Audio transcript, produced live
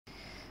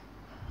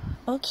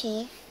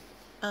Okay,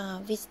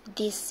 with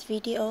this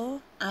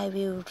video, I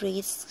will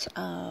read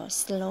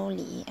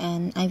slowly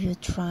and I will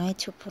try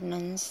to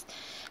pronounce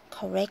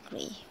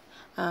correctly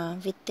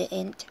with the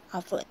end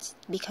of words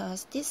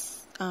because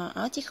this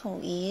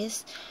article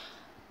is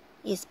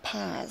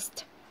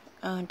past.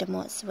 The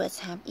most words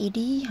have ed.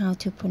 How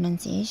to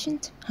pronounce.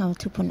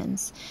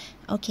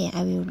 Okay,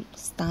 I will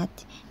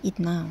start it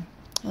now.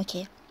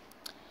 Okay,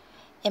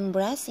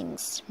 embarrassing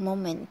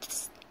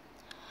moments.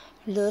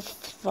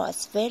 Ruth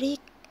was very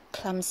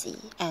clumsy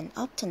and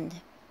often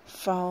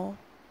failed.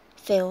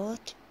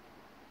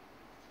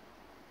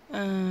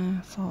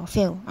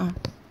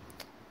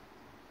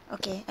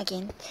 Okay,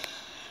 again.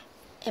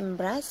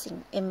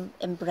 Embarrassing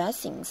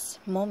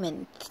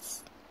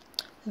moments.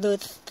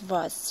 Ruth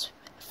was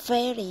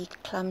very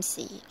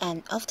clumsy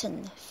and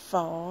often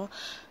failed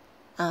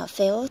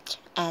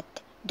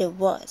at the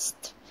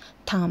worst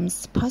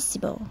times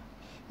possible.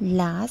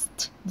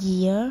 Last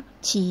year,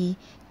 she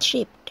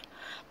tripped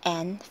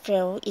and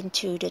fell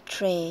into the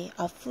tray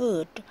of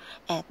food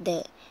at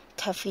the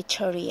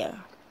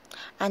cafeteria.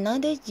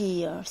 Another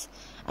year,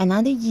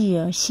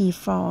 she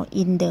fell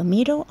in the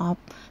middle of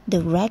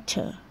the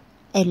lecture.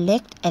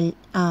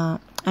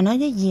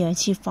 Another year,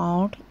 she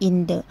fell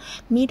in the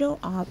middle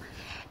of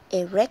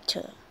a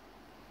lecture,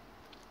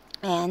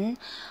 and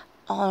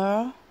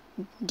all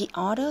the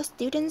other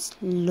students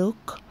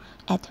looked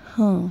at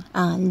her.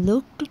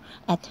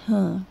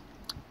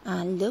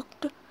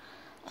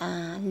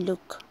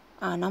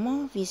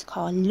 Normal we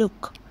call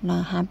look.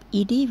 Now have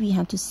ed, we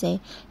have to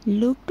say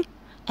looked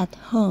at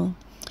her.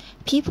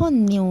 People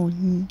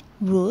knew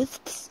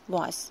Ruth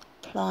was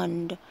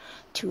prone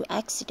to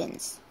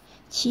accidents.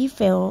 She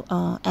felt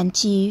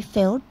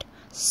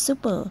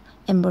super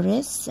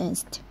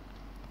embarrassed.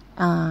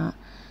 That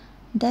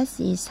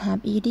is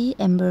have ed,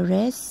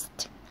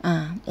 embarrassed.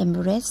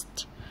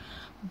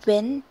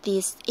 When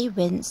these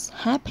events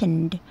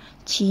happened,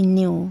 she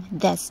knew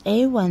that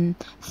everyone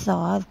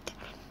thought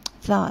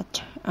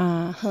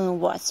her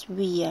was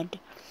weird.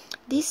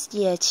 This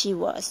year she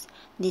was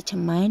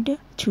determined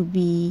to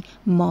be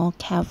more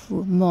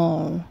careful,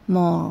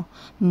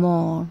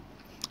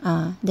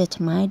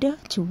 determined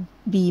to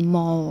be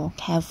more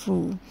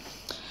careful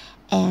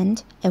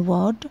and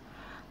avoid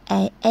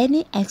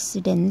any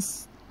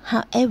accidents.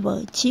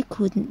 However, she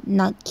could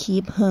not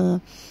keep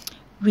her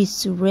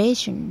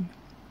resolution.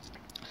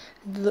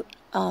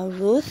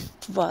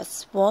 Ruth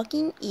was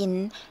walking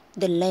in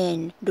the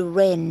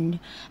rain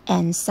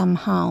and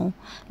somehow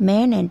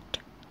managed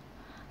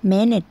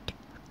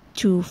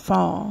to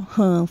fall.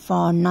 Her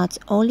fall not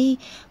only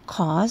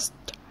caused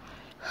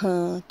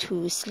her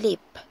to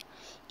slip,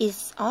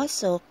 it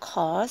also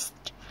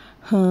caused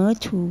her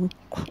to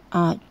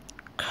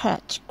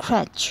crash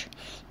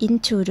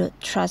into the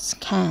trash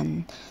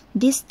can.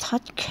 This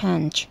trash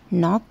can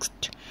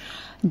knocked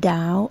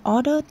down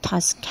other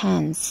trash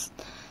cans,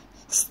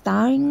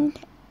 starting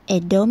a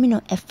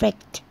domino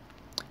effect,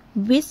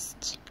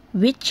 which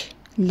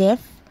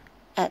left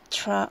a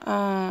trail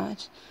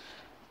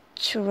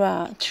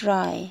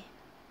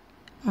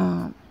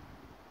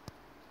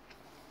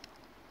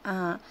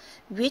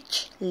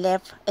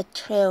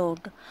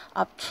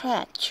of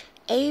trash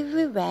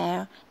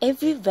everywhere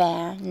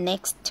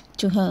next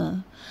to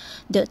her.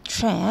 The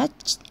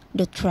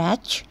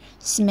trash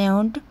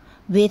smelled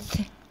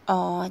with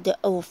all the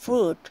old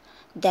fruit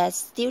that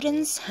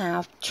students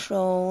have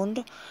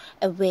thrown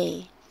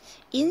away.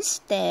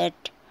 Instead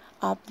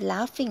of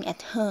laughing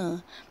at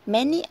her,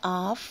 many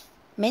of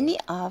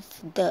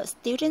the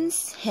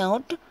students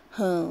helped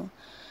her.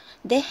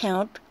 They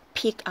helped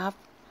pick up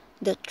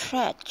the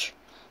trash.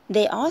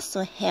 They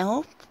also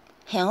helped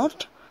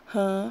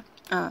her.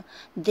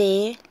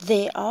 They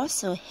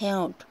also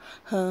helped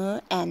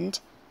her and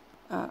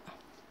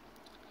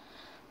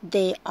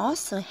they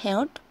also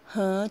helped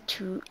her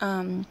to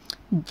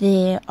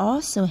they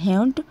also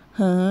held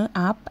her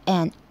up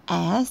and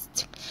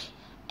asked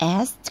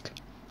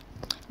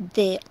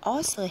they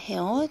also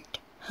held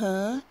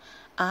her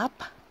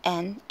up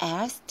and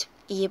asked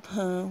if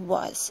her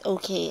was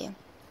okay.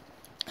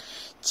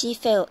 She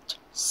felt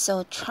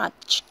so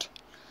touched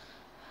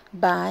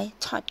by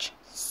touch.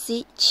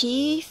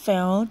 She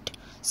felt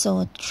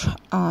so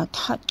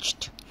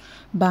touched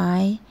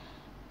by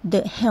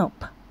the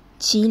help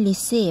she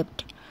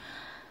received.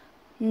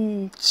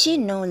 She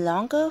no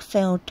longer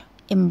felt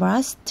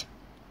embarrassed.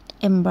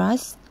 She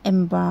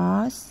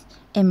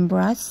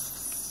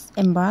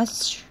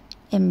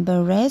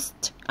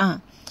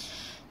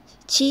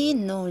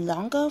no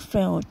longer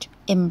felt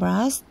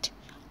embarrassed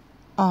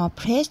or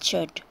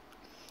pressured.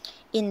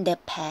 In the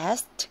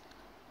past,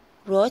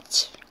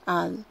 Ruth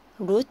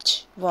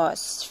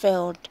was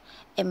felt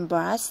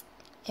embarrassed.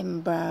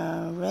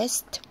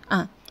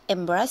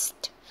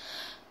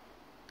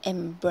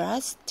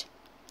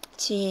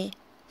 She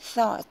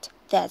thought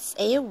that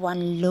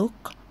everyone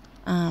looked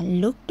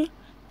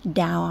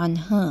down on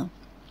her.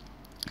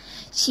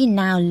 She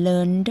now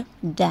learned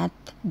that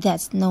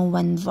no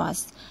one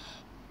was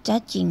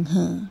judging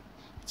her.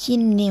 She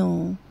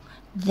knew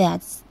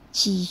that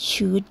she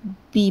should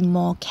be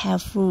more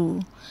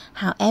careful.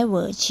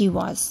 However, she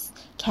was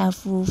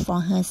careful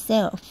for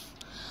herself,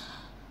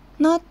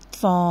 not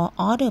for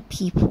other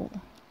people.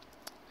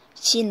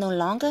 She no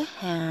longer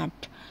had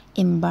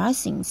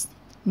embarrassing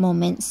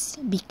moments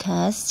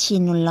because she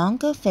no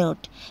longer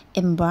felt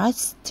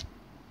embarrassed.